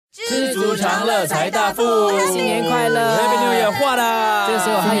知足常乐财大富，新年快乐 ！Happy New Year 话啦！这个时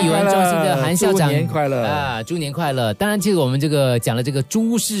候，汉语文中心的韩校长，猪年快乐啊！猪年快乐！当然，其实我们这个讲了这个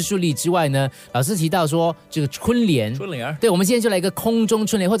诸事顺利之外呢，老师提到说这个春联，对，我们现在就来一个空中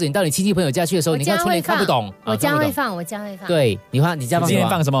春联，或者你到你亲戚朋友家去的时候，你看春联看不懂，我家会放，我家会放。对，你家放什么？今天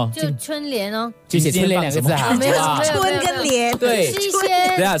放什么？就春联哦，就写春联两个字啊，没有春跟联，对，是一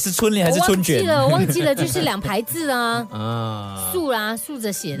些。等下是春联还是春卷？我忘记了，就是两排字啊，竖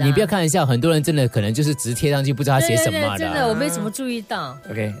着写的。你不要开玩笑，很多人真的可能就是直贴上去，不知道他写什么的。真的，我没怎么注意到。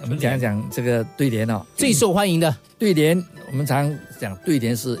OK， 我们讲一讲这个对联哦，最受欢迎的对联，我们常讲对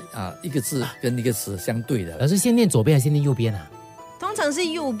联是一个字跟一个词相对的。老师先念左边还是先念右边啊？通常是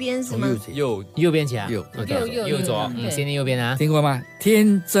右边是吗？右边起来，右左，先念右边啊。听过吗？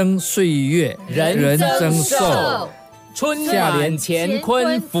天增岁月人增寿，春满乾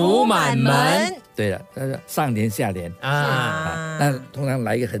坤福满门。对了，上联下联啊，那通常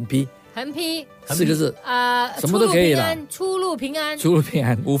来一个横批，横批4个字什么都可以了。出入平安，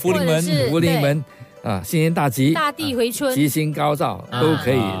五福临门啊，新年大吉，大地回春，吉星高照都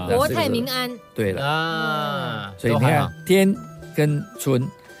可以，国泰民安。对了啊，所以你看天跟春，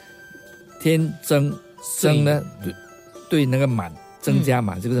天增呢对那个满，增加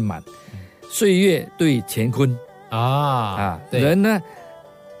满，这个是满。岁月对乾坤人呢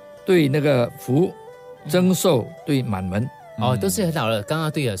对那个福，增寿对满门。哦，都是很好的，刚刚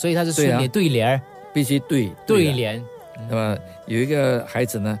对了，所以它是春联对联，必须对联。那么有一个孩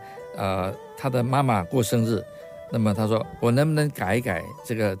子呢，他的妈妈过生日，那么他说我能不能改一改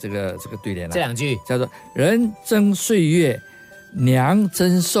这个对联呢？这两句叫做人增岁月，娘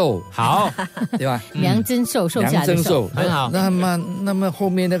增寿，好，对吧？娘增寿，寿下的寿，很好。那么后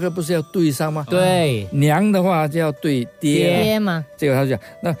面那个不是要对上吗？对，娘的话就要对爹嘛。结果他就讲，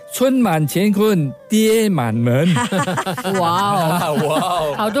那春满乾坤，爹满门。哇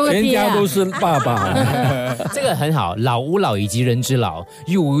哦，好多个爹全家都是爸爸。这个很好，老吾老以及人之老，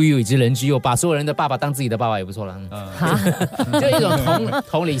幼吾幼以及人之幼，把所有人的爸爸当自己的爸爸也不错了。就一种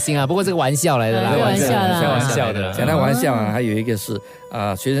同理心啊。不过这个玩笑来的啦，开玩笑的。讲到玩笑啊，还有一个是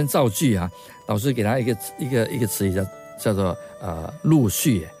学生造句啊，老师给他一个词语叫做陆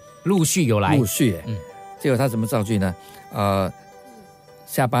续有来。结果他怎么造句呢？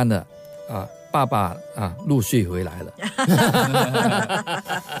下班了爸爸陆续回来了。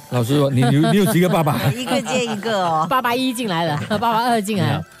老师说你有几个爸爸？一个接一个哦。爸爸1进来了，爸爸2进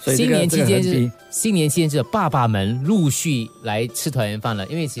来了。新年期间是爸爸们陆续来吃团圆饭了，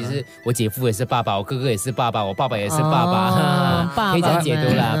因为其实我姐夫也是爸爸，我哥哥也是爸爸，我爸爸也是爸爸，可以这样解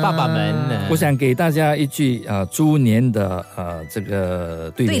读啦。爸爸们，我想给大家一句猪年的这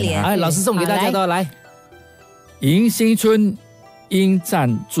个对联。哎，老师送给大家的来。迎新春应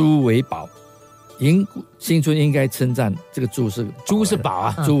赞猪为宝。迎新春应该称赞这个猪是宝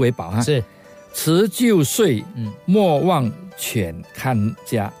啊，猪为宝啊。是辞旧岁，莫忘犬看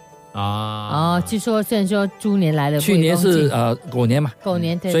家据说虽然说猪年来了，去年是狗年嘛，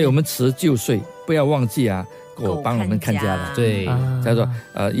对，所以我们辞旧岁，不要忘记狗帮我们看家了。对，叫做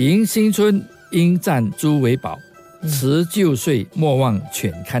迎新春应赞猪为宝，辞旧岁莫忘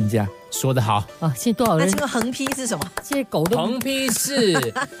犬看家。说得好啊！现在多少人？那这个横批是什么？现在狗都横批是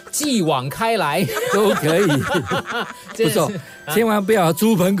继往开来，都可以，不错。千万不要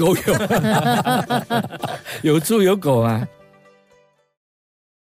猪朋狗友，有猪有狗啊。